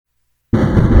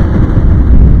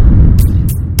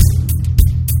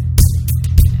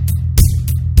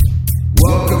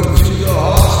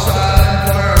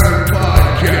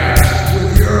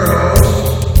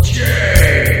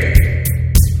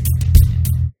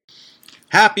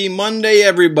Happy Monday,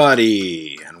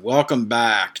 everybody, and welcome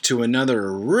back to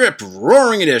another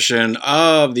rip-roaring edition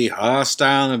of the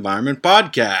Hostile Environment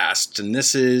Podcast. And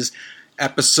this is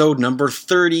episode number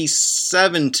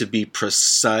 37, to be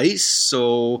precise.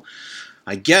 So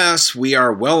I guess we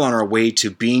are well on our way to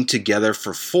being together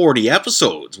for 40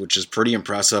 episodes, which is pretty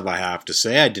impressive, I have to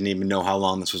say. I didn't even know how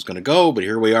long this was going to go, but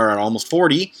here we are at almost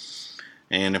 40.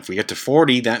 And if we get to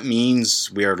 40, that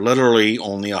means we are literally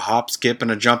only a hop, skip,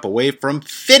 and a jump away from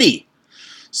 50.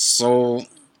 So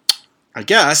I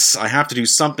guess I have to do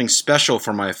something special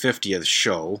for my 50th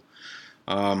show.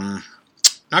 Not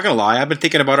going to lie, I've been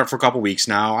thinking about it for a couple weeks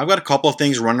now. I've got a couple of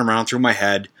things running around through my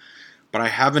head, but I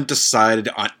haven't decided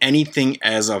on anything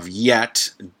as of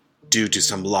yet due to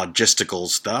some logistical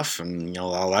stuff and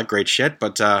all that great shit.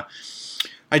 But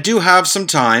I do have some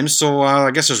time, so I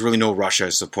guess there's really no rush, I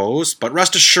suppose. But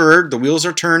rest assured, the wheels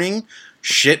are turning,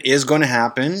 shit is going to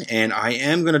happen, and I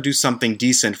am going to do something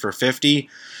decent for 50.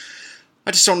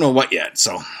 I just don't know what yet,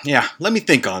 so yeah, let me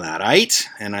think on that, right?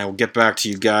 And I will get back to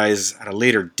you guys at a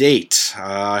later date.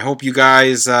 I hope you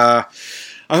guys, I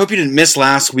hope you didn't miss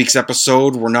last week's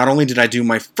episode, where not only did I do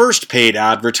my first paid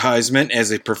advertisement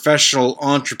as a professional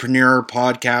entrepreneur,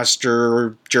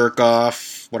 podcaster,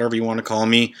 jerk-off, whatever you want to call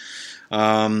me,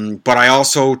 but I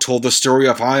also told the story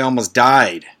of how I almost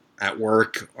died at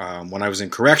work when I was in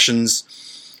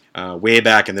corrections, way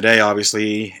back in the day,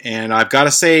 obviously. And I've got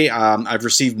to say, I've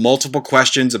received multiple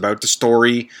questions about the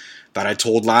story that I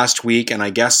told last week, and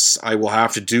I guess I will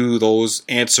have to do those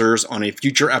answers on a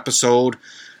future episode.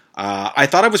 I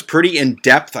thought I was pretty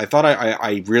in-depth. I thought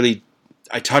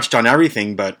I touched on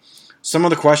everything, but some of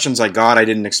the questions I got I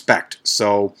didn't expect.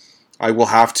 So I will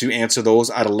have to answer those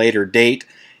at a later date.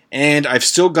 And I've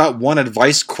still got one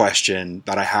advice question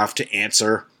that I have to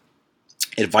answer.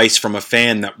 Advice from a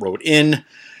fan that wrote in.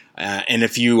 And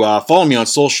if you follow me on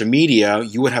social media,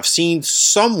 you would have seen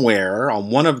somewhere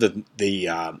on one of the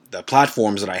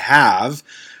platforms that I have,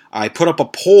 I put up a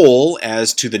poll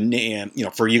as to the name,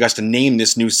 for you guys to name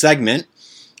this new segment.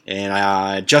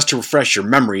 And just to refresh your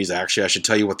memories, actually, I should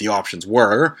tell you what the options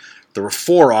were. There were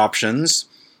 4 options.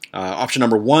 Option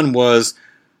number 1 was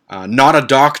Not a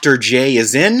Dr. J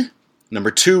is in.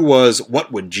 Number 2 was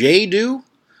What Would Jay Do?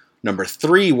 Number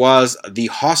 3 was The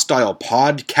Hostile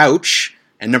Pod Couch.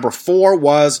 And number 4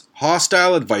 was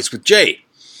Hostile Advice with Jay.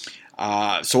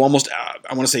 So almost,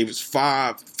 I want to say it was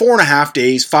 4.5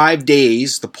 days, 5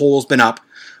 days, the poll's been up.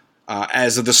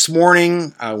 As of this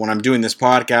morning, when I'm doing this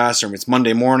podcast, or it's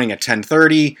Monday morning at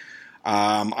 10:30,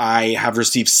 I have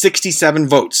received 67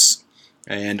 votes.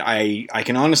 And I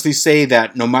can honestly say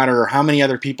that no matter how many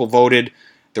other people voted,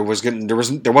 there wasn't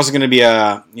going to be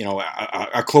a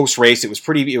close race. It was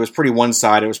pretty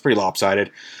one-sided. It was pretty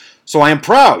lopsided. So I am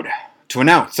proud to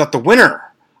announce that the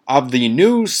winner of the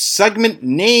new segment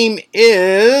name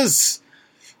is,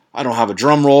 I don't have a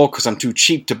drum roll because I'm too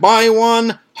cheap to buy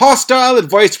one, Hostile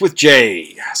Advice with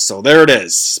Jay. So there it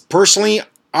is. Personally,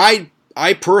 I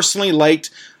personally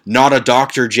liked Not a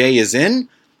Dr. J is in.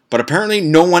 But apparently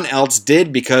no one else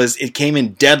did because it came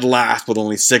in dead last with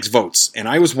only 6 votes. And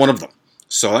I was one of them.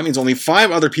 So that means only 5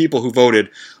 other people who voted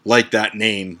liked that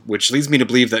name, which leads me to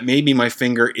believe that maybe my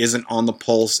finger isn't on the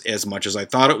pulse as much as I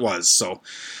thought it was. So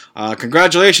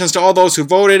congratulations to all those who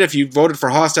voted. If you voted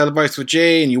for Hostile Advice with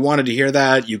Jay and you wanted to hear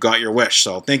that, you got your wish.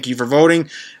 So thank you for voting.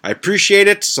 I appreciate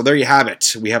it. So there you have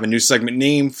it. We have a new segment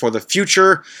name for the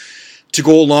future to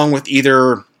go along with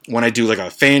either when I do like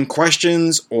a fan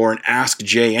questions or an Ask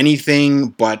Jay Anything,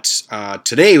 but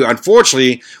today,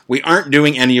 unfortunately, we aren't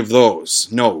doing any of those.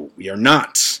 No, we are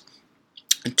not.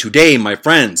 Today, my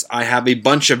friends, I have a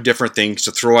bunch of different things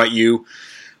to throw at you,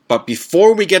 but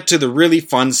before we get to the really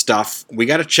fun stuff, we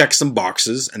got to check some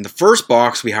boxes, and the first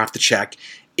box we have to check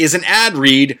is an ad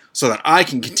read so that I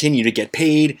can continue to get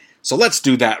paid, so let's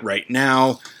do that right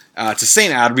now. It's the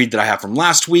same ad read that I have from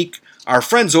last week. Our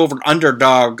friends over at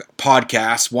Underdog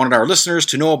Podcast wanted our listeners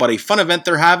to know about a fun event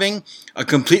they're having, a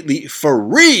completely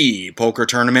free poker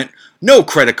tournament, no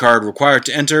credit card required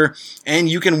to enter, and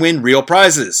you can win real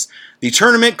prizes. The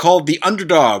tournament, called the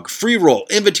Underdog Free Roll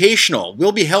Invitational,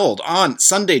 will be held on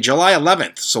Sunday, July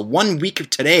 11th, so 1 week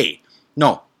of today.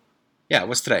 No. Yeah,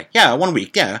 what's today? Yeah, 1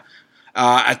 week, yeah.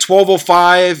 At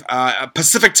 12:05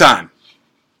 Pacific time.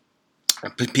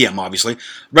 PM, obviously.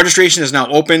 Registration is now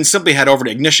open. Simply head over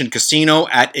to Ignition Casino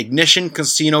at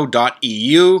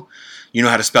ignitioncasino.eu. You know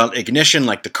how to spell ignition,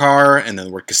 like the car, and then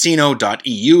the word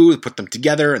casino.eu. Put them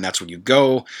together, and that's where you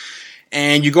go.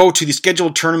 And you go to the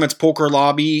scheduled tournaments poker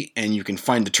lobby, and you can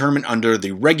find the tournament under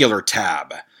the regular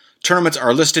tab. Tournaments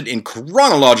are listed in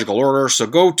chronological order, so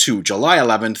go to July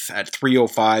 11th at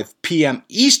 3:05 p.m.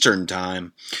 Eastern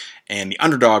Time and the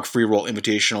Underdog Free Roll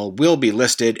Invitational will be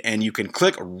listed, and you can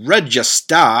click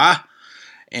register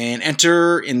and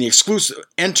enter in the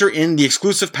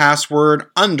exclusive password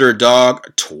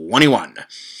Underdog21.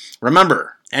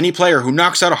 Remember, any player who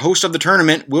knocks out a host of the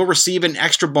tournament will receive an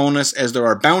extra bonus, as there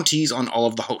are bounties on all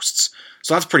of the hosts.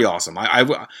 So that's pretty awesome.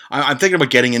 I'm thinking about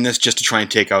getting in this just to try and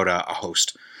take out a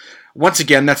host. Once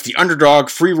again, that's the Underdog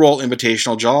Free Roll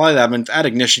Invitational, July 11th at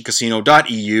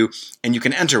ignitioncasino.eu, and you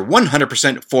can enter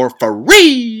 100% for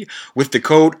free with the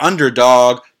code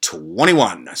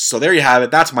Underdog21. So there you have it.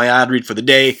 That's my ad read for the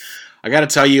day. I got to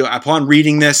tell you, upon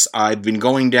reading this, I've been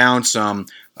going down some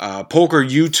poker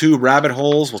YouTube rabbit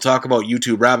holes. We'll talk about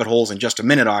YouTube rabbit holes in just a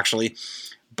minute, actually.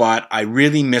 But I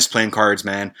really miss playing cards,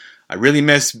 man. I really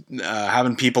miss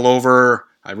having people over.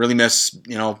 I really miss,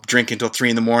 drinking till 3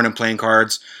 in the morning playing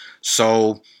cards.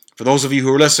 So, for those of you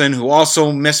who are listening, who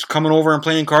also miss coming over and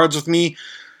playing cards with me,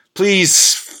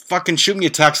 please fucking shoot me a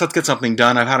text. Let's get something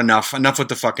done. I've had enough. Enough with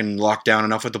the fucking lockdown.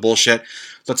 Enough with the bullshit.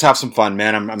 Let's have some fun,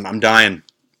 man. I'm dying.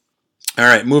 All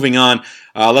right, moving on.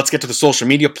 Let's get to the social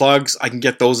media plugs. I can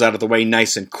get those out of the way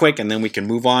nice and quick, and then we can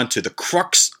move on to the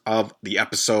crux of the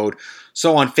episode.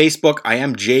 So, on Facebook, I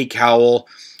am Jay Cowell.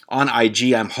 On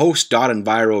IG, I'm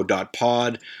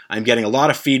host.enviro.pod. I'm getting a lot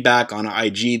of feedback on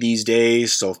IG these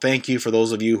days, so thank you for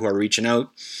those of you who are reaching out.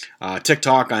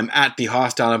 TikTok, I'm at the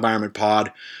Hostile Environment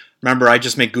Pod. Remember, I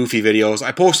just make goofy videos.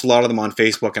 I post a lot of them on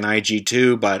Facebook and IG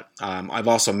too, but I've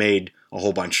also made a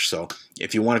whole bunch. So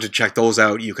if you wanted to check those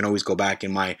out, you can always go back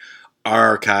in my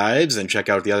archives and check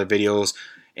out the other videos.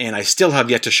 And I still have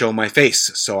yet to show my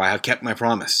face, so I have kept my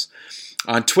promise.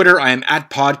 On Twitter, I am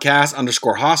at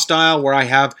podcast_hostile, where I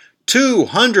have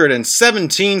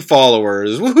 217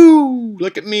 followers. Woohoo!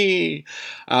 Look at me.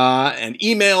 And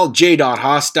email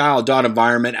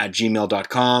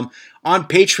j.hostile.environment@gmail.com. On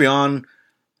Patreon,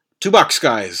 $2,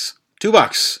 guys.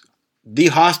 $2. The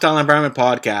Hostile Environment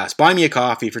Podcast. Buy me a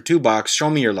coffee for $2. Show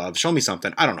me your love. Show me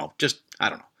something. I don't know. I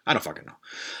don't know. I don't fucking know.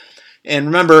 And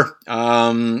remember,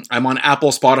 I'm on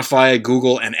Apple, Spotify,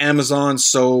 Google, and Amazon,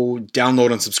 so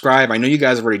download and subscribe. I know you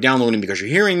guys are already downloading because you're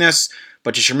hearing this,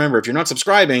 but just remember, if you're not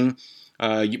subscribing,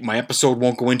 my episode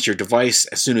won't go into your device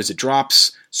as soon as it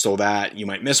drops, so that you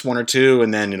might miss one or two,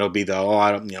 and then it'll be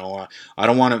I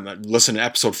don't want to listen to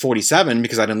episode 47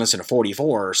 because I didn't listen to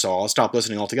 44, so I'll stop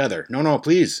listening altogether. No,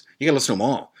 please. You gotta listen to them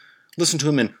all. Listen to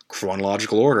them in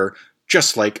chronological order,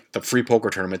 just like the free poker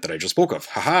tournament that I just spoke of.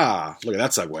 Haha, look at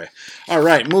that segue. All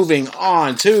right, moving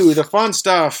on to the fun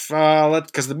stuff,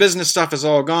 because the business stuff is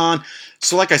all gone.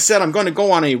 So like I said, I'm going to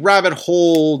go on a rabbit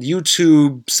hole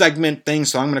YouTube segment thing,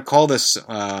 so I'm going to call this,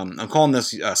 I'm calling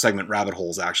this segment Rabbit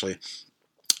Holes, actually,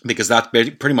 because that's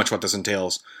pretty much what this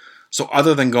entails. So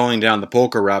other than going down the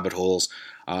poker rabbit holes,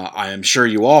 I am sure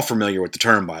you all familiar with the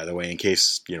term, by the way, in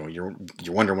case you're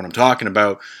wondering what I'm talking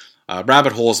about.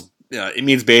 Rabbit holes, it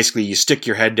means basically you stick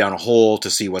your head down a hole to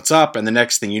see what's up, and the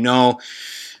next thing you know,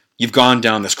 you've gone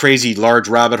down this crazy large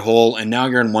rabbit hole, and now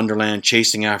you're in Wonderland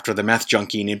chasing after the meth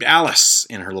junkie named Alice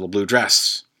in her little blue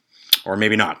dress. Or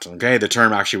maybe not, okay? The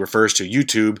term actually refers to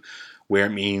YouTube, where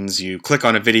it means you click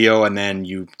on a video, and then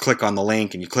you click on the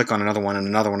link, and you click on another one, and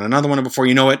another one, and another one, and before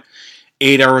you know it,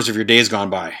 8 hours of your day has gone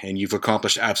by, and you've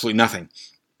accomplished absolutely nothing.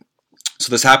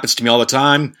 So this happens to me all the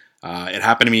time. It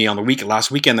happened to me on the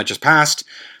last weekend that just passed.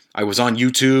 I was on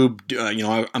YouTube,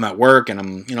 I'm at work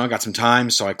and I got some time,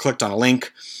 so I clicked on a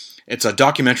link. It's a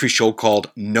documentary show called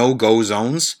No-Go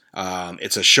Zones.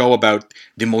 It's a show about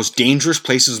the most dangerous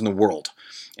places in the world.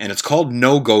 And it's called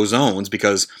No-Go Zones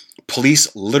because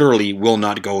police literally will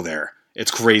not go there.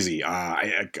 It's crazy.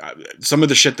 Some of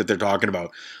the shit that they're talking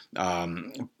about,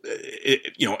 the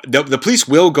police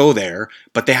will go there,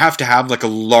 but they have to have like a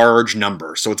large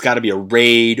number. So it's got to be a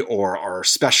raid or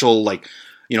special,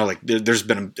 there's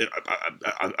been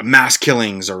a mass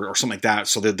killings or something like that,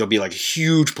 so there'll be like a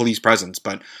huge police presence.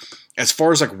 But as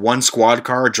far as like one squad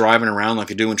car driving around like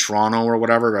they do in Toronto or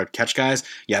whatever to catch guys,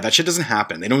 yeah, that shit doesn't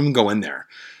happen. They don't even go in there.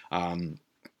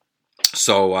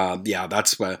 So I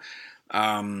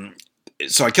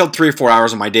killed 3 or 4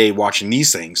 hours of my day watching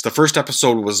these things. The first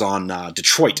episode was on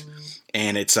Detroit,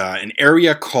 and it's an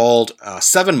area called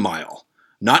 7 Mile,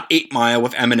 not 8 Mile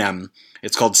with Eminem.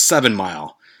 It's called 7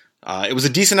 Mile. It was a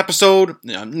decent episode,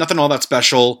 nothing all that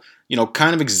special,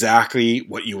 kind of exactly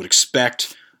what you would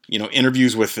expect.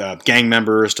 Interviews with gang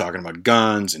members talking about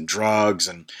guns and drugs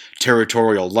and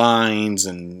territorial lines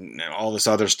and all this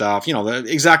other stuff.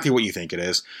 Exactly what you think it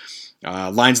is.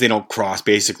 Lines they don't cross,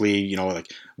 basically,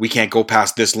 like we can't go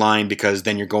past this line because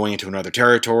then you're going into another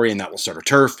territory and that will start a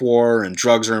turf war and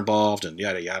drugs are involved and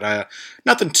yada yada.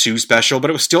 Nothing too special, but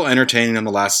it was still entertaining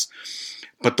nonetheless.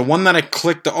 But the one that I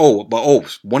clicked,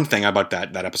 one thing about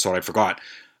that episode I forgot.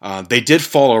 They did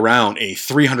follow around a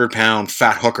 300-pound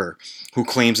fat hooker who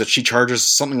claims that she charges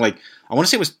something like, I want to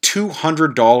say it was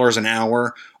 $200 an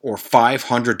hour or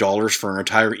 $500 for an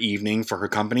entire evening for her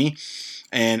company.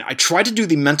 And I tried to do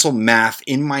the mental math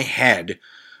in my head,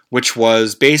 which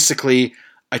was basically,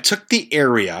 I took the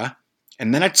area,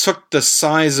 and then I took the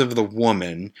size of the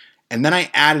woman, and then I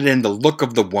added in the look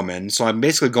of the woman. So I'm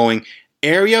basically going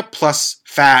area plus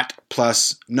fat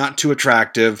plus not too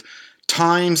attractive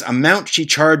times amount she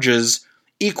charges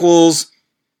equals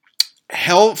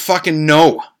hell fucking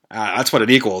no. That's what it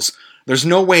equals. There's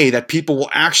no way that people will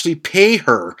actually pay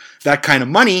her that kind of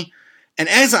money. And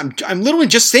as I'm literally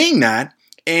just saying that,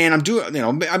 and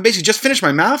I basically just finished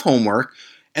my math homework,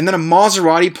 and then a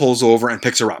Maserati pulls over and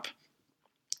picks her up.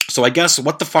 So I guess,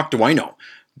 what the fuck do I know?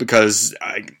 Because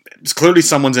it's clearly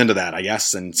someone's into that, I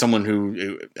guess, and someone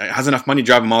who has enough money to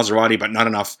drive a Maserati, but not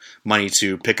enough money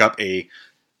to pick up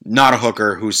not a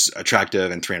hooker who's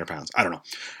attractive and 300 pounds. I don't know.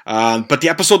 But the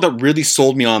episode that really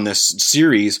sold me on this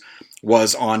series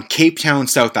was on Cape Town,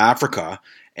 South Africa.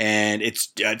 And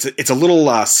it's a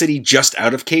little city just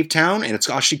out of Cape Town, and it's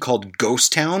actually called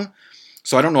Ghost Town.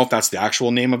 So I don't know if that's the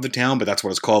actual name of the town, but that's what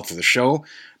it's called for the show.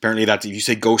 Apparently, if you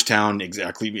say Ghost Town,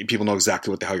 exactly, people know exactly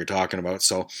what the hell you're talking about.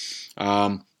 So,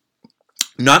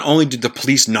 not only did the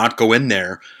police not go in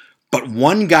there, but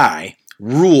one guy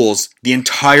rules the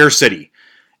entire city.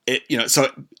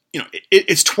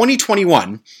 It's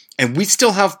 2021, and we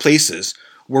still have places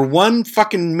where one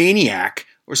fucking maniac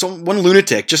or one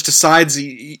lunatic just decides,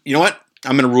 you know what,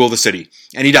 I'm going to rule the city,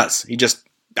 and he does. He just,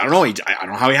 I don't know. I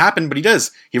don't know how he happened, but he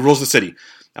does. He rules the city.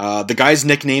 The guy's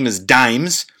nickname is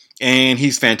Dimes, and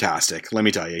he's fantastic. Let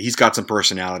me tell you, he's got some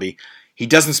personality. He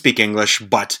doesn't speak English,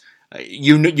 but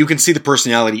you can see the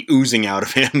personality oozing out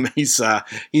of him. He's an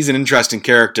interesting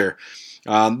character.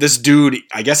 This dude,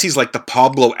 I guess he's like the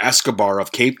Pablo Escobar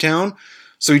of Cape Town.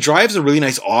 So he drives a really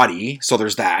nice Audi. So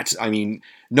there's that. I mean,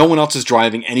 no one else is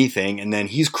driving anything, and then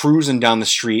he's cruising down the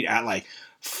street at like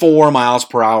 4 miles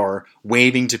per hour,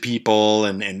 waving to people,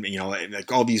 and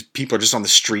like all these people are just on the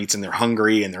streets, and they're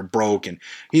hungry and they're broke, and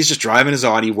he's just driving his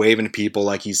Audi, waving to people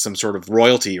like he's some sort of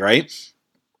royalty, right?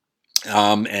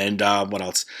 What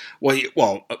else?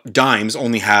 Well, Dimes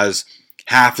only has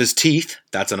half his teeth.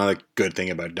 That's another good thing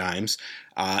about Dimes.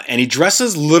 And he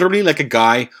dresses literally like a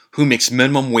guy who makes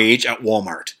minimum wage at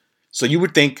Walmart. So you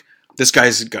would think, this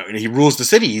he rules the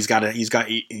city.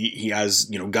 He has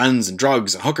guns and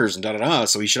drugs and hookers and da-da-da,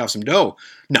 so he should have some dough.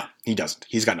 No, he doesn't.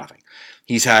 He's got nothing.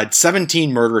 He's had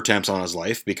 17 murder attempts on his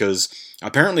life because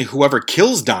apparently whoever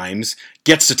kills Dimes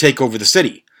gets to take over the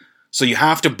city. So you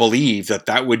have to believe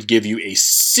that would give you a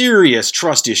serious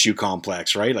trust issue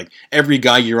complex, right? Like every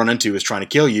guy you run into is trying to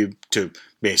kill you to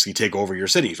basically take over your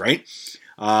cities, right?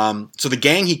 So the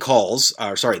gang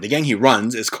the gang he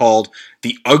runs is called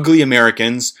the Ugly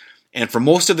Americans. And for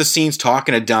most of the scenes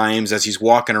talking to Dimes as he's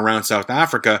walking around South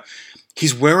Africa,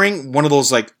 he's wearing one of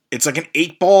those, it's like an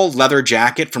 8-ball leather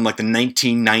jacket from like the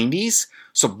 1990s.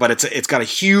 So, but it's got a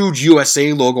huge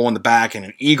USA logo on the back and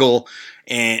an eagle,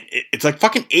 and it's like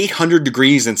fucking 800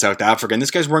 degrees in South Africa, and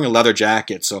this guy's wearing a leather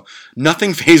jacket, so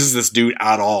nothing phases this dude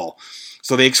at all.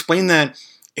 So they explain that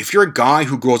if you're a guy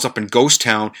who grows up in Ghost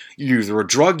Town, you're either a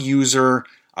drug user,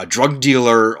 a drug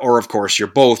dealer, or of course you're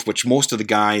both, which most of the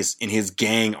guys in his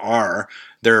gang are.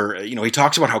 He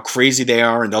talks about how crazy they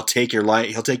are, and they'll take your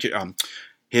life.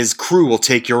 His crew will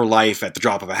take your life at the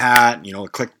drop of a hat.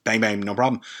 Click, bang, bang, no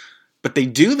problem. But they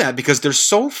do that because they're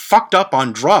so fucked up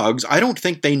on drugs. I don't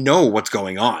think they know what's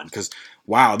going on. Because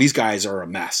wow, these guys are a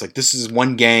mess. Like this is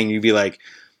one gang. You'd be like,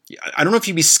 I don't know if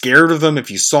you'd be scared of them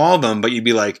if you saw them, but you'd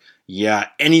be like, yeah,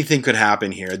 anything could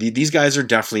happen here. These guys are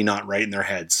definitely not right in their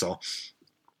heads. So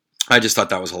I just thought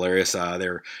that was hilarious.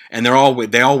 They're all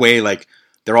weigh like,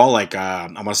 they're all like, I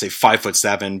want to say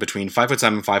 5'7", between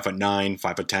 5'7", 5'9",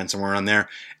 5'10", somewhere around there.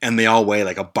 And they all weigh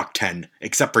like $110,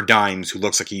 except for Dimes, who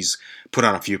looks like he's put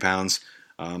on a few pounds.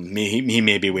 He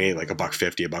maybe weigh like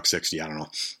 $150, $160, I don't know.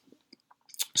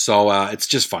 So it's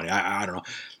just funny. I don't know.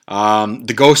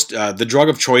 The drug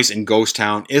of choice in Ghost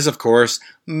Town is, of course,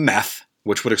 meth,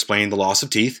 which would explain the loss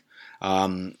of teeth.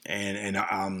 So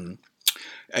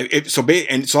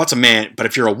that's a man. But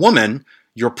if you're a woman,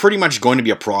 you're pretty much going to be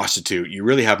a prostitute. You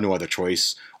really have no other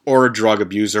choice, or a drug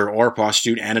abuser, or a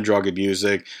prostitute and a drug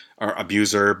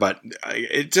abuser. But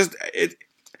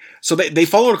so they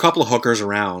followed a couple of hookers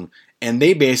around, and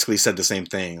they basically said the same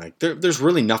thing. Like there's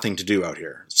really nothing to do out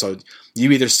here. So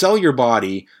you either sell your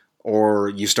body or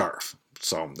you starve.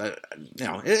 So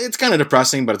it's kind of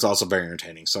depressing, but it's also very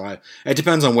entertaining. So it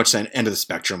depends on which end of the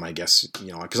spectrum, I guess.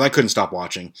 Because I couldn't stop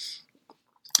watching.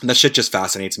 And that shit just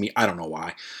fascinates me. I don't know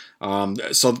why.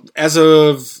 So as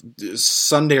of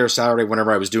Sunday or Saturday,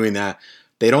 whenever I was doing that,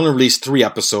 they'd only released 3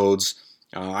 episodes.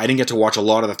 I didn't get to watch a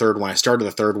lot of the third one. I started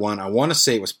the third one. I want to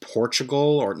say it was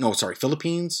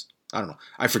Philippines. I don't know.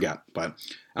 I forget, but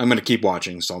I'm going to keep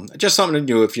watching. So just something to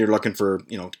do if you're looking for,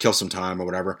 to kill some time or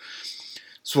whatever.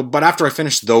 So, but after I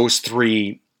finished those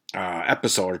 3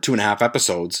 episodes, or 2.5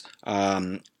 episodes,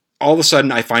 all of a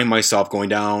sudden I find myself going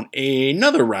down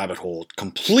another rabbit hole,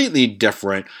 completely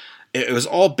different. It was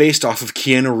all based off of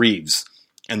Keanu Reeves.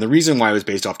 And the reason why it was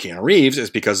based off Keanu Reeves is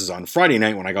because it was on Friday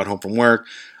night when I got home from work.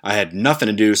 I had nothing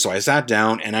to do, so I sat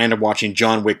down and I ended up watching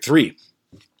John Wick 3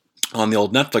 on the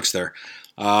old Netflix there.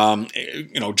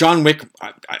 John Wick,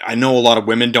 I know a lot of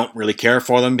women don't really care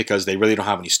for them because they really don't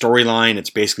have any storyline.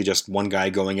 It's basically just one guy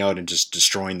going out and just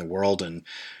destroying the world. And,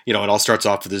 it all starts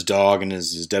off with his dog and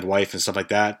his dead wife and stuff like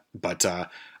that. But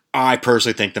I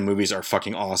personally think the movies are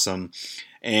fucking awesome.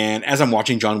 And as I'm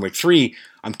watching John Wick 3,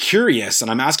 I'm curious and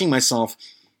I'm asking myself,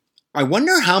 I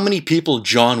wonder how many people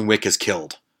John Wick has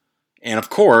killed. And of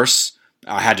course,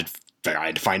 I had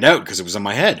to find out because it was in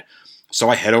my head. So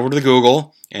I head over to the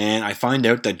Google and I find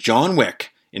out that John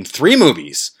Wick, in 3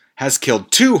 movies, has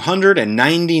killed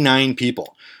 299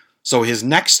 people. So his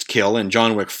next kill in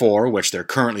John Wick 4, which they're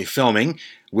currently filming,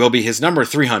 will be his number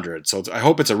 300. So I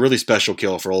hope it's a really special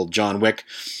kill for old John Wick.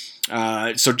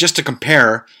 So just to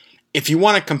compare, if you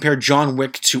want to compare John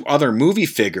Wick to other movie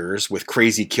figures with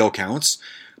crazy kill counts,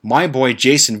 my boy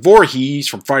Jason Voorhees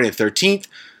from Friday the 13th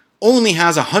only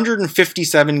has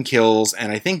 157 kills,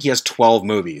 and I think he has 12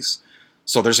 movies.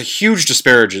 So there's a huge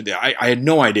disparity. I had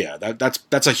no idea.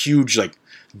 That's a huge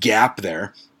gap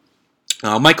there.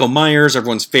 Michael Myers,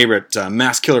 everyone's favorite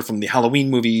mass killer from the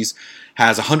Halloween movies,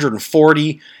 has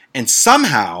 140. And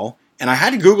somehow, and I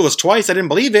had to Google this twice, I didn't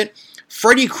believe it,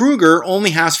 Freddy Krueger only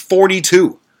has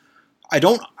 42.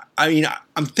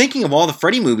 I'm thinking of all the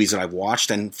Freddy movies that I've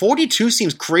watched, and 42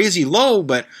 seems crazy low,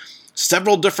 but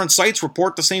several different sites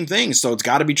report the same thing, so it's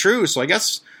got to be true. So I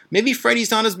guess maybe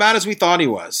Freddy's not as bad as we thought he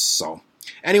was. So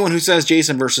anyone who says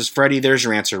Jason versus Freddy, there's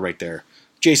your answer right there.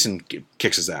 Jason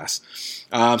kicks his ass.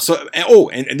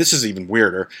 And this is even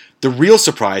weirder. The real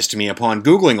surprise to me upon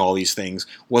Googling all these things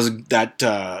was that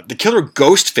the killer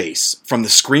Ghostface from the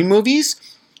Scream movies,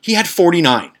 he had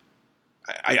 49.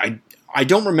 I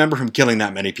don't remember him killing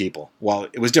that many people. Well,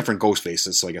 it was different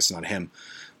Ghostfaces, so I guess not him.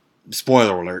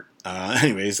 Spoiler alert. I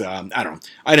don't know.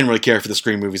 I didn't really care for the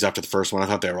Scream movies after the first one. I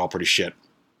thought they were all pretty shit.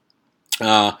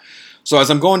 So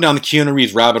as I'm going down the Keanu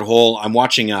Reeves rabbit hole, I'm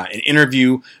watching an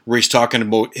interview where he's talking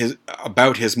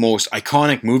about his most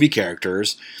iconic movie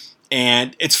characters.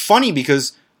 And it's funny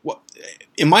because,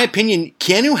 in my opinion,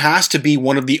 Keanu has to be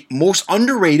one of the most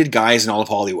underrated guys in all of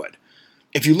Hollywood.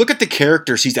 If you look at the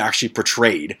characters he's actually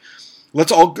portrayed,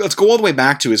 let's go all the way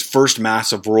back to his first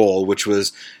massive role, which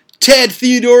was Ted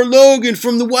Theodore Logan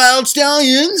from the Wild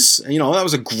Stallions. And, that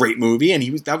was a great movie, and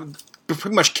that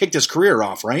pretty much kicked his career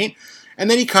off, right? And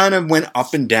then he kind of went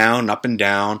up and down.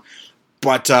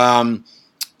 But, and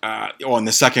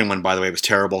the second one, by the way, was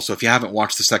terrible. So if you haven't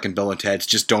watched the second Bill and Ted's,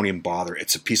 just don't even bother.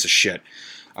 It's a piece of shit.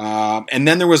 And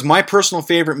then there was my personal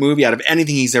favorite movie out of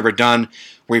anything he's ever done,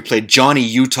 where he played Johnny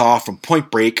Utah from Point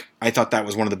Break. I thought that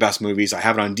was one of the best movies. I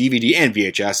have it on DVD and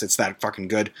VHS. It's that fucking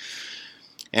good.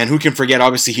 And who can forget,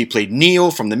 obviously, he played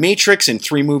Neo from The Matrix in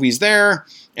 3 movies there.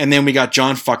 And then we got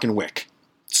John fucking Wick.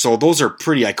 So those are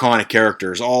pretty iconic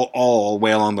characters, all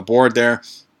way along the board there.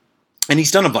 And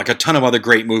he's done a ton of other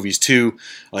great movies too,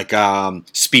 like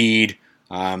Speed.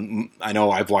 I know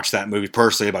I've watched that movie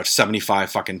personally about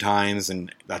 75 fucking times,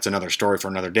 and that's another story for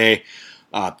another day.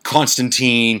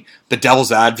 Constantine, The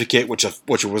Devil's Advocate, which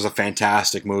was a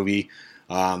fantastic movie.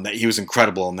 That he was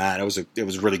incredible in that. It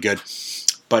was really good.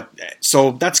 But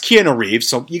so that's Keanu Reeves.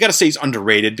 So you got to say he's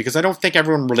underrated because I don't think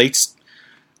everyone relates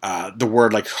the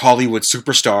word Hollywood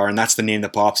superstar, and that's the name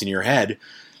that pops in your head.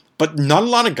 But not a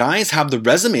lot of guys have the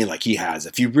resume like he has.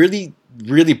 If you really,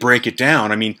 really break it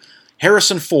down, I mean,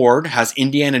 Harrison Ford has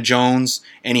Indiana Jones,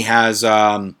 and he has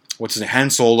Han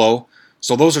Solo.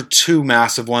 So those are 2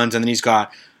 massive ones, and then he's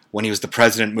got when he was the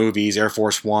President movies, Air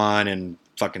Force One, and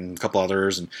fucking a couple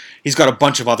others, and he's got a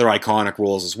bunch of other iconic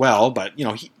roles as well. But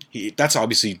that's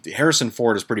obviously Harrison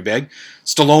Ford is pretty big.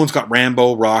 Stallone's got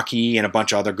Rambo, Rocky, and a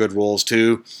bunch of other good roles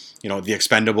too. The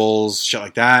Expendables, shit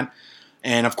like that.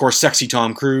 And of course, sexy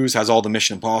Tom Cruise has all the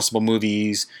Mission Impossible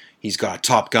movies. He's got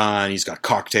Top Gun. He's got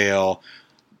Cocktail.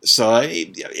 So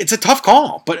it's a tough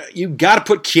call, but you got to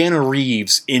put Keanu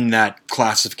Reeves in that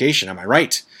classification. Am I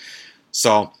right?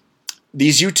 So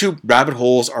these YouTube rabbit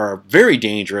holes are very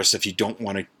dangerous if you don't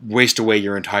want to waste away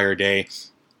your entire day.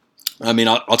 I mean,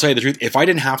 I'll tell you the truth. If I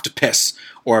didn't have to piss,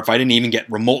 or if I didn't even get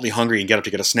remotely hungry and get up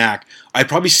to get a snack, I'd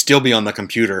probably still be on the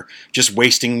computer, just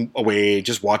wasting away,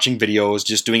 just watching videos,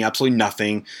 just doing absolutely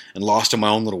nothing, and lost in my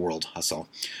own little world. So,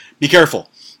 be careful.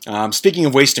 Speaking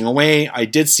of wasting away, I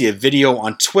did see a video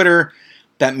on Twitter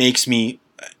that makes me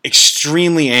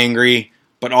extremely angry,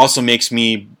 but also makes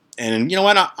me, and you know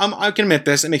what, I can admit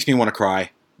this, it makes me want to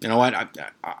cry. You know what,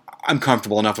 I'm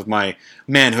comfortable enough with my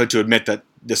manhood to admit that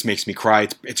this makes me cry.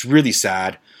 It's really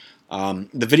sad. The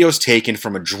video is taken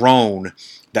from a drone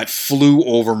that flew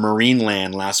over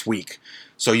Marineland last week.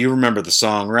 So you remember the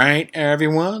song, right?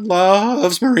 Everyone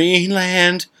loves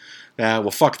Marineland. Well,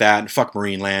 fuck that. Fuck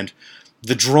Marineland.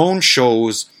 The drone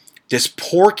shows this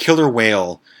poor killer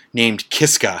whale named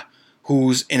Kiska,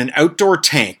 who's in an outdoor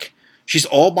tank. She's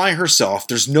all by herself.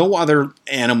 There's no other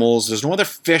animals. There's no other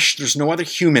fish. There's no other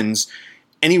humans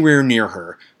anywhere near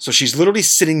her. So she's literally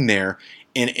sitting there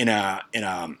in a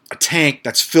tank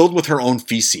that's filled with her own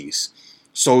feces.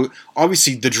 So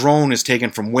obviously the drone is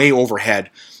taken from way overhead,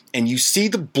 and you see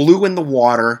the blue in the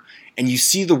water, and you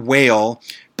see the whale,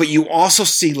 but you also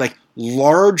see like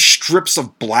large strips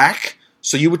of black.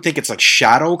 So you would think it's like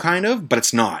shadow kind of, but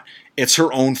it's not. It's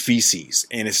her own feces,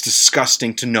 and it's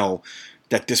disgusting to know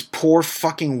that this poor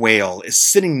fucking whale is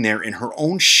sitting there in her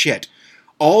own shit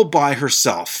all by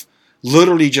herself,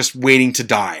 literally just waiting to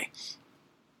die.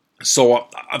 So,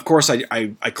 of course,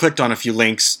 I clicked on a few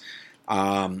links.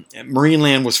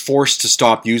 Marineland was forced to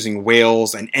stop using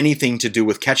whales and anything to do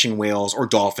with catching whales or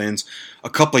dolphins. A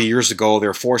couple of years ago, they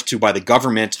were forced to by the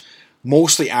government,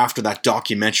 mostly after that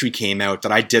documentary came out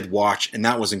that I did watch, and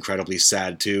that was incredibly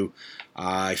sad too.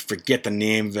 I forget the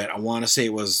name of it. I want to say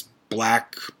it was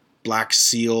Black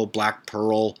Seal, Black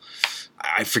Pearl.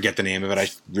 I forget the name of it. I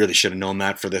really should have known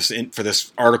that for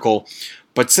this article.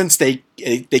 But since they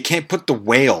can't put the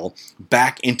whale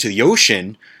back into the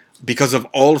ocean because of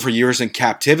all of her years in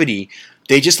captivity,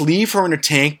 they just leave her in a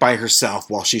tank by herself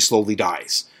while she slowly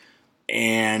dies.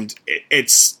 And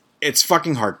it's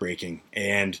fucking heartbreaking.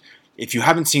 And if you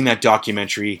haven't seen that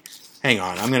documentary, hang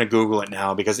on, I'm going to Google it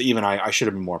now because even I should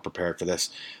have been more prepared for this.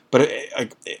 But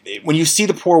when you see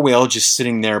the poor whale just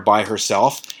sitting there by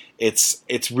herself,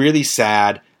 it's really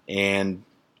sad, and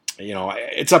you know,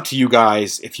 it's up to you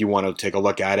guys if you want to take a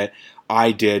look at it.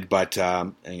 I did, but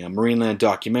Marineland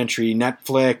documentary,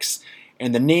 Netflix,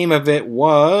 and the name of it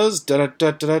was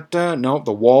the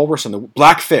Walrus and the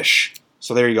Blackfish.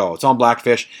 So there you go. It's on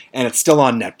Blackfish, and it's still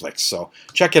on Netflix. So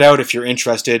check it out if you're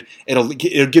interested. It'll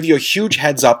give you a huge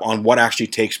heads up on what actually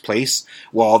takes place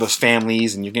while all those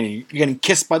families, and you're getting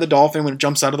kissed by the dolphin when it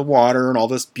jumps out of the water and all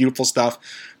this beautiful stuff.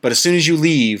 But as soon as you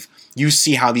leave, you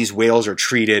see how these whales are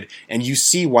treated, and you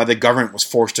see why the government was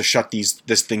forced to shut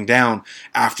this thing down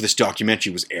after this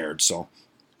documentary was aired. So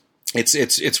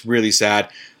it's really sad.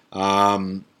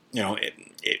 I'm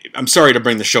sorry to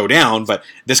bring the show down, but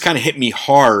this kind of hit me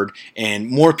hard, and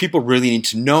more people really need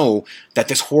to know that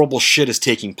this horrible shit is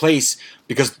taking place,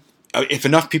 because if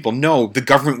enough people know, the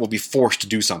government will be forced to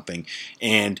do something.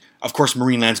 And of course,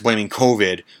 Marineland's blaming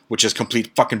COVID, which is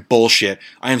complete fucking bullshit.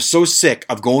 I am so sick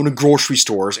of going to grocery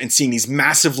stores and seeing these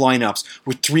massive lineups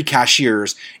with 3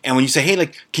 cashiers. And when you say, hey,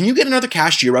 like, can you get another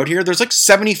cashier out here? There's like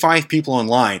 75 people in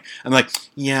line. I'm like,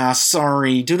 yeah,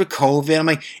 sorry, due to COVID. I'm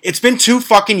like, it's been 2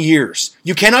 fucking years.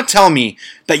 You cannot tell me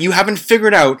that you haven't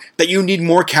figured out that you need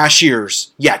more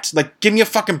cashiers yet. Like, give me a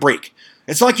fucking break.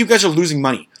 It's not like you guys are losing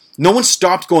money. No one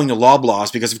stopped going to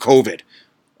Loblaws because of COVID,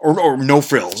 or no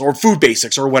frills, or food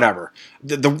basics, or whatever.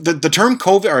 The term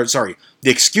COVID,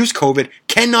 the excuse COVID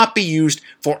cannot be used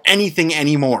for anything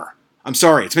anymore. I'm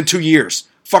sorry, it's been 2 years.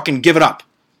 Fucking give it up.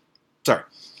 Sorry.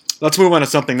 Let's move on to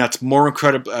something that's more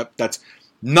incredible, that's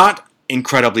not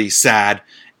incredibly sad,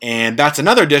 and that's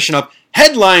another edition of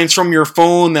Headlines from Your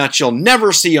Phone That You'll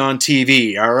Never See on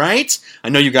TV, alright? I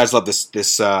know you guys love this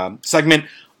segment.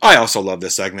 I also love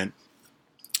this segment.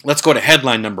 Let's go to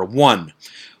headline number 1.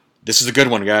 This is a good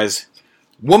one, guys.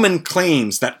 Woman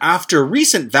claims that after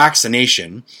recent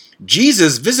vaccination,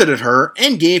 Jesus visited her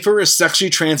and gave her a sexually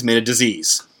transmitted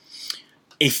disease.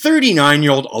 A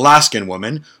 39-year-old Alaskan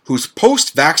woman whose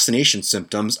post-vaccination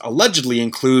symptoms allegedly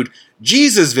include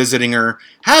Jesus visiting her,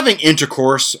 having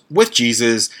intercourse with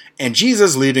Jesus, and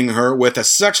Jesus leaving her with a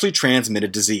sexually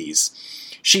transmitted disease.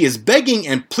 She is begging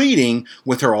and pleading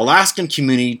with her Alaskan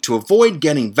community to avoid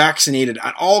getting vaccinated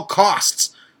at all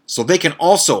costs, so they can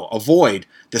also avoid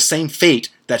the same fate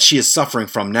that she is suffering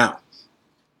from now.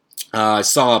 I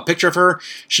saw a picture of her.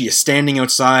 She is standing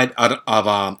outside of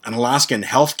an Alaskan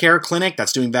healthcare clinic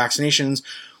that's doing vaccinations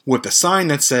with a sign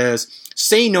that says,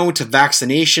 "Say no to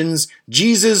vaccinations.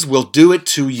 Jesus will do it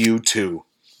to you too."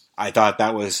 I thought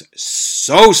that was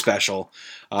so special.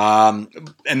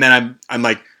 And then I'm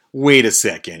like, wait a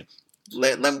second.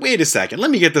 Wait a second.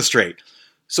 Let me get this straight.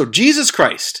 So Jesus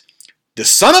Christ, the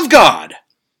Son of God,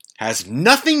 has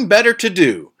nothing better to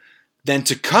do than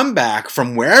to come back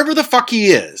from wherever the fuck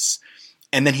he is,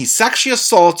 and then he sexually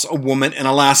assaults a woman in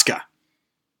Alaska.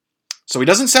 So he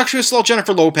doesn't sexually assault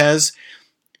Jennifer Lopez,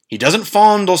 he doesn't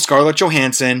fondle Scarlett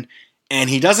Johansson, and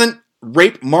he doesn't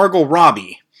rape Margot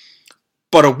Robbie.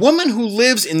 But a woman who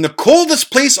lives in the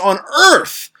coldest place on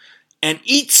earth and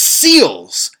eats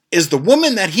seals is the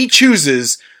woman that he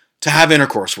chooses to have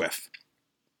intercourse with.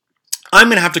 I'm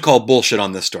going to have to call bullshit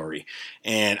on this story.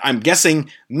 And I'm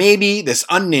guessing maybe this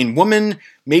unnamed woman,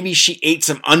 maybe she ate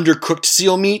some undercooked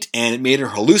seal meat and it made her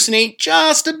hallucinate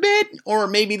just a bit. Or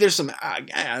maybe there's some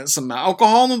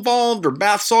alcohol involved or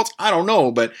bath salts. I don't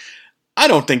know, but I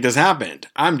don't think this happened.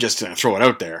 I'm just going to throw it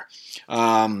out there.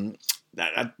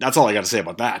 That's all I got to say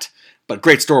about that. But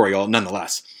great story,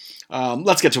 nonetheless.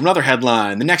 Let's get to another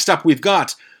headline. The next up we've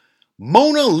got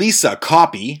Mona Lisa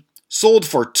copy sold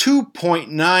for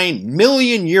 2.9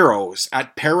 million euros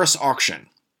at Paris auction.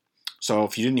 So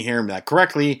if you didn't hear that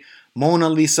correctly, Mona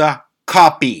Lisa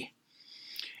copy.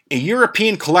 A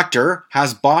European collector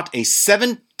has bought a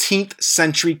 17th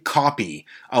century copy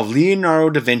of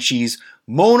Leonardo da Vinci's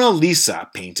Mona Lisa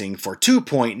painting for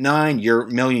 2.9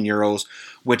 million euros,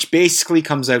 which basically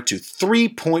comes out to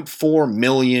 3.4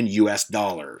 million US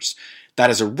dollars. That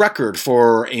is a record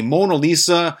for a Mona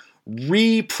Lisa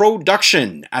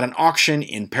reproduction at an auction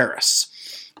in Paris.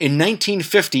 In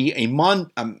 1950, a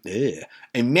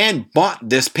man bought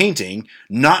this painting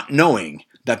not knowing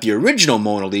that the original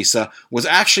Mona Lisa was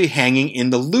actually hanging in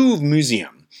the Louvre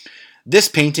Museum. This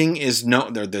painting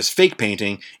this fake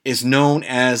painting is known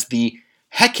as the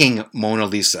Hecking Mona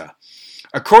Lisa.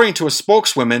 According to a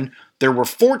spokeswoman, there were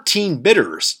 14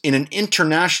 bidders in an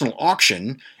international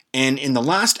auction, and in the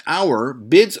last hour,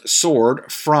 bids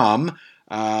soared from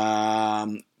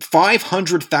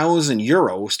 500,000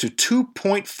 euros to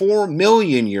 2.4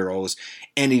 million euros,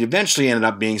 and it eventually ended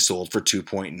up being sold for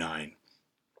 2.9.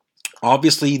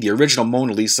 Obviously, the original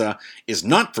Mona Lisa is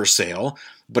not for sale,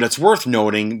 but it's worth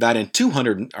noting that in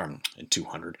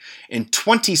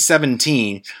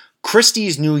 2017,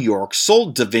 Christie's New York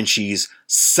sold Da Vinci's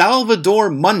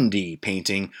Salvator Mundi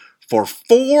painting for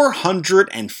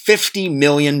 $450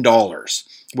 million,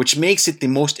 which makes it the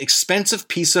most expensive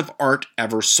piece of art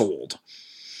ever sold.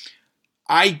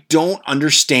 I don't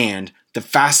understand the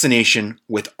fascination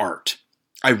with art.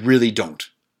 I really don't.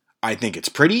 I think it's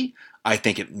pretty. I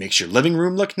think it makes your living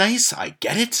room look nice. I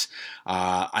get it.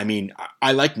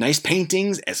 I like nice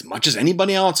paintings as much as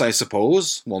anybody else, I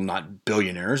suppose. Well, not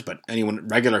billionaires, but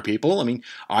regular people.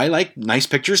 I like nice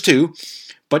pictures too.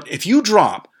 But if you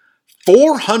drop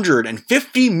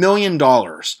 $450 million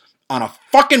on a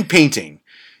fucking painting,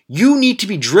 you need to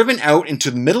be driven out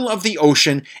into the middle of the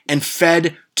ocean and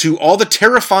fed to all the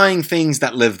terrifying things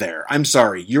that live there. I'm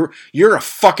sorry. You're a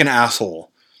fucking asshole.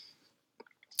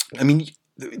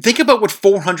 Think about what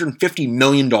 $450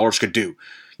 million could do.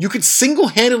 You could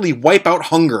single-handedly wipe out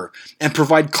hunger and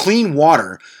provide clean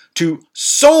water to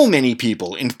so many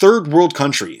people in third world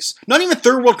countries. Not even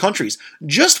third world countries.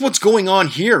 Just what's going on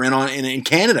here in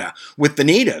Canada with the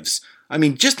natives.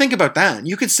 Just think about that.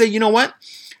 You could say, you know what?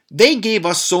 They gave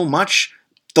us so much.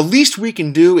 The least we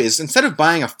can do is, instead of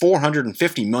buying a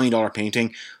 $450 million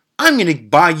painting, I'm going to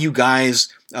buy you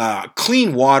guys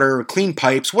clean water, clean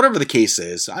pipes, whatever the case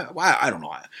is. I don't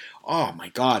know. Oh, my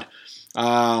God.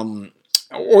 Or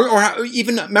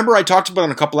even, remember I talked about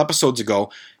on a couple episodes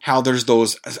ago how there's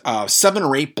those 7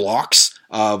 or 8 blocks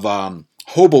of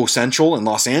Hobo Central in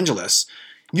Los Angeles.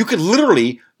 You could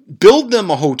literally build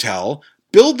them a hotel,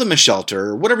 build them a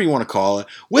shelter, whatever you want to call it,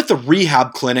 with a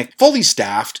rehab clinic, fully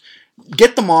staffed,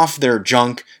 get them off their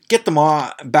junk, get them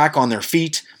back on their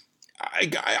feet.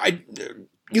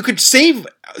 You could save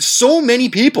so many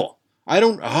people.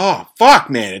 Fuck,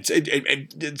 man.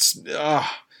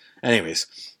 Anyways.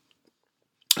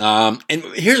 And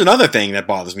here's another thing that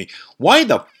bothers me. Why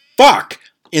the fuck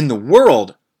in the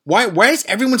world, why is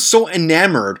everyone so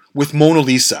enamored with Mona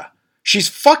Lisa? She's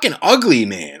fucking ugly,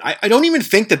 man. I don't even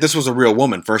think that this was a real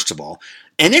woman, first of all.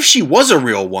 And if she was a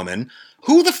real woman,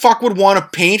 who the fuck would want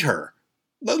to paint her?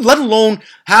 Let alone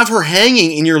have her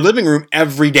hanging in your living room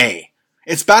every day.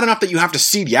 It's bad enough that you have to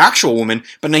see the actual woman,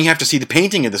 but now you have to see the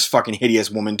painting of this fucking hideous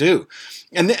woman too.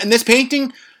 And this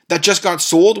painting that just got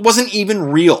sold wasn't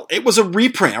even real. It was a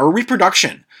reprint or a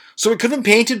reproduction. So it could have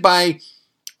been painted by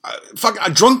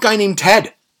a drunk guy named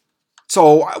Ted.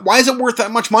 So why is it worth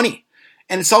that much money?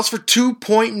 And it sells for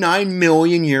 2.9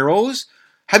 million euros.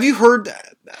 Have you heard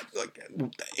that?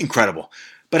 Incredible.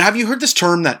 But have you heard this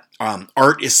term that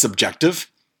art is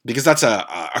subjective? Because that's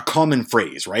a common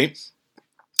phrase, right?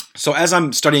 So as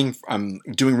I'm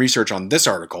doing research on this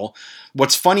article,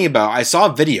 what's funny about, I saw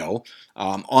a video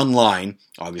online,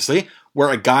 obviously, where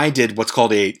a guy did what's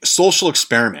called a social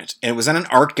experiment, and it was at an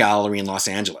art gallery in Los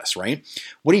Angeles, right?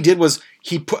 What he did was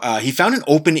he found an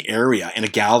open area in a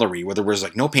gallery where there was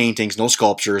like no paintings, no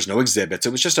sculptures, no exhibits.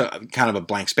 It was just a kind of a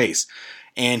blank space.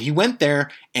 And he went there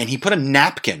and he put a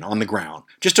napkin on the ground,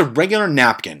 just a regular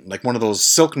napkin, like one of those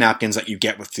silk napkins that you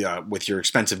get with your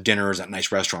expensive dinners at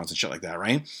nice restaurants and shit like that,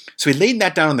 right? So he laid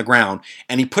that down on the ground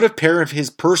and he put a pair of his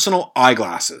personal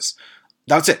eyeglasses.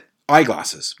 That's it,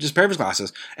 eyeglasses, just a pair of his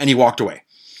glasses, and he walked away.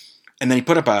 And then he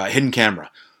put up a hidden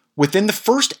camera. Within the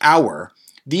first hour,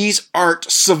 these art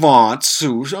savants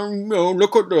who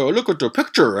look at the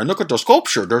picture and look at the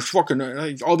sculpture. There's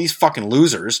fucking all these fucking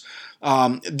losers.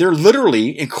 They're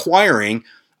literally inquiring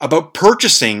about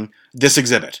purchasing this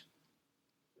exhibit.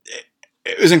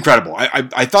 It was incredible.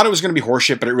 I thought it was going to be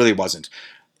horseshit, but it really wasn't.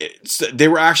 They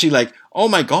were actually like, oh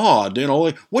my god,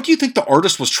 like, what do you think the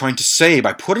artist was trying to say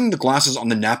by putting the glasses on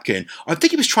the napkin? I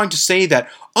think he was trying to say that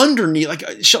underneath, like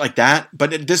shit like that.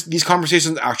 But these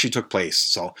conversations actually took place.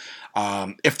 So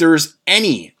if there's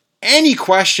any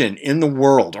question in the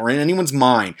world or in anyone's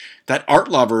mind that art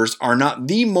lovers are not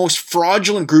the most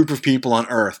fraudulent group of people on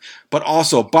earth, but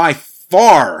also by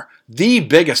far the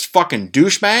biggest fucking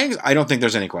douchebags, I don't think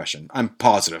there's any question. I'm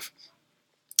positive.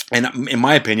 And in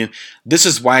my opinion, this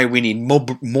is why we need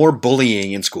more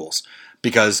bullying in schools.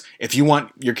 Because if you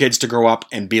want your kids to grow up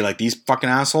and be like these fucking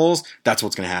assholes, that's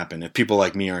what's going to happen if people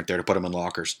like me aren't there to put them in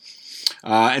lockers.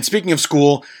 And speaking of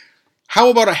school, how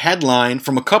about a headline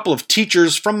from a couple of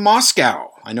teachers from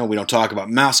Moscow? I know we don't talk about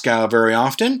Moscow very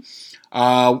often.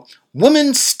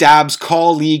 Woman stabs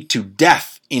colleague to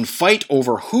death in fight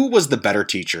over who was the better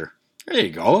teacher. There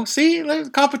you go. See,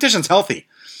 competition's healthy.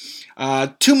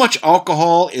 Too much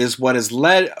alcohol is what has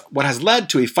led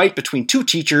to a fight between two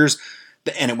teachers,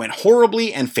 and it went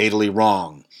horribly and fatally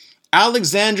wrong.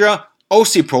 Alexandra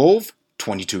Osipov,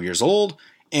 22 years old,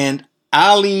 and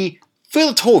Ali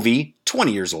Filatovi,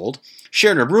 20 years old,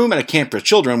 shared a room at a camp for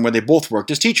children where they both worked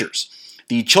as teachers.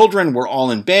 The children were all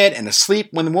in bed and asleep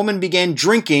when the woman began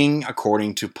drinking,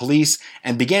 according to police,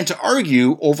 and began to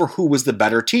argue over who was the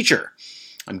better teacher.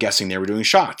 I'm guessing they were doing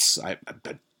shots.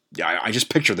 I just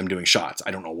picture them doing shots.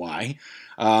 I don't know why.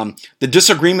 The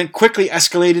disagreement quickly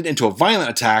escalated into a violent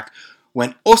attack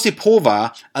when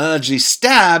Osipova allegedly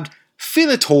stabbed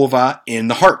Filatova in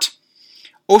the heart.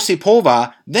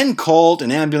 Osipova then called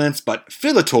an ambulance, but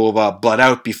Filatova bled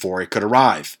out before it could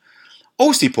arrive.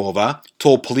 Osipova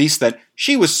told police that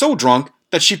she was so drunk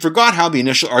that she forgot how the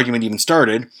initial argument even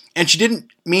started, and she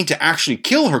didn't mean to actually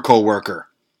kill her co-worker.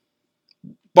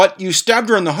 But you stabbed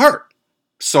her in the heart,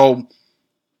 so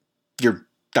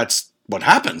that's what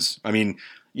happens. I mean,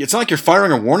 it's not like you're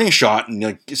firing a warning shot and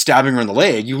like stabbing her in the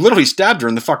leg. You literally stabbed her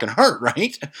in the fucking heart,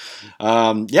 right?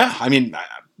 Yeah, I mean,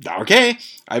 okay.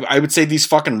 I would say these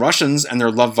fucking Russians and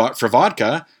their love for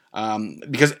vodka,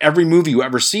 because every movie you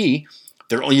ever see,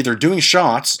 they're either doing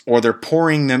shots or they're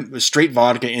pouring them straight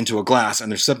vodka into a glass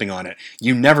and they're sipping on it.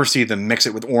 You never see them mix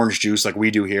it with orange juice like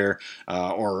we do here,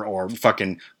 or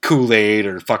fucking Kool-Aid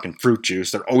or fucking fruit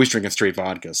juice. They're always drinking straight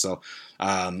vodka. So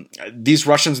these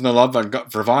Russians and their love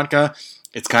for vodka,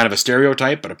 it's kind of a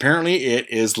stereotype, but apparently it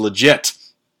is legit.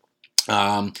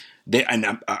 I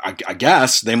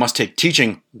guess they must take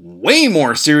teaching way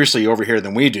more seriously over here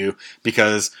than we do,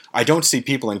 because I don't see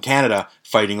people in Canada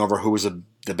fighting over who was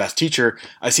the best teacher.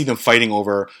 I see them fighting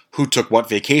over who took what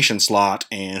vacation slot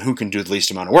and who can do the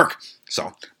least amount of work.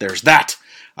 So there's that.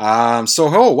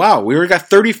 Oh wow, we already got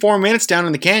 34 minutes down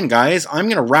in the can, guys. I'm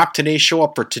going to wrap today's show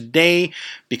up for today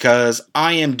because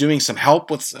I am doing some help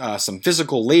with some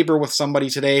physical labor with somebody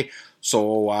today.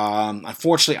 So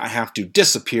unfortunately, I have to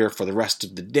disappear for the rest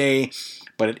of the day.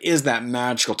 But it is that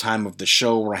magical time of the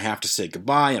show where I have to say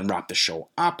goodbye and wrap the show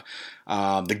up.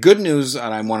 The good news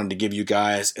that I wanted to give you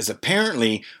guys is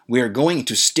apparently we are going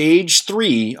into stage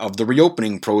 3 of the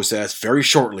reopening process very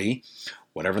shortly.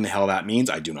 Whatever in the hell that means,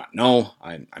 I do not know.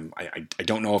 I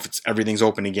don't know if everything's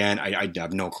open again. I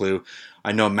have no clue.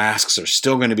 I know masks are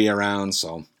still going to be around,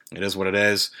 so it is what it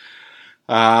is.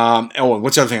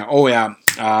 What's the other thing? Oh, yeah.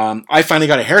 I finally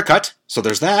got a haircut, so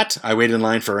there's that. I waited in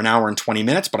line for an hour and 20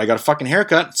 minutes, but I got a fucking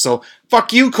haircut, so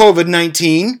fuck you,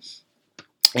 COVID-19.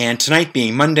 And tonight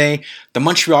being Monday, the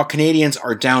Montreal Canadiens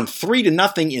are down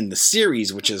 3-0 in the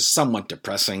series, which is somewhat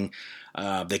depressing.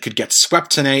 They could get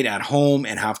swept tonight at home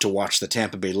and have to watch the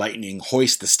Tampa Bay Lightning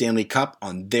hoist the Stanley Cup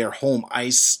on their home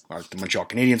ice, or the Montreal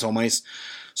Canadiens' home ice.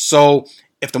 So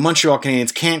if the Montreal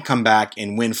Canadiens can't come back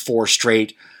and win 4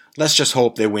 straight, let's just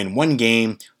hope they win 1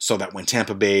 game so that when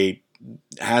Tampa Bay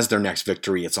has their next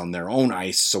victory, it's on their own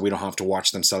ice, so we don't have to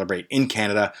watch them celebrate in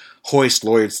Canada, hoist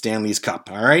Lloyd Stanley's Cup,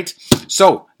 all right?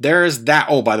 So, there's that.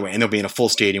 Oh, by the way, and they'll be in a full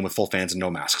stadium with full fans and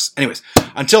no masks. Anyways,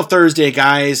 until Thursday,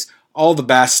 guys, all the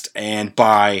best, and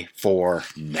bye for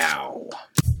now.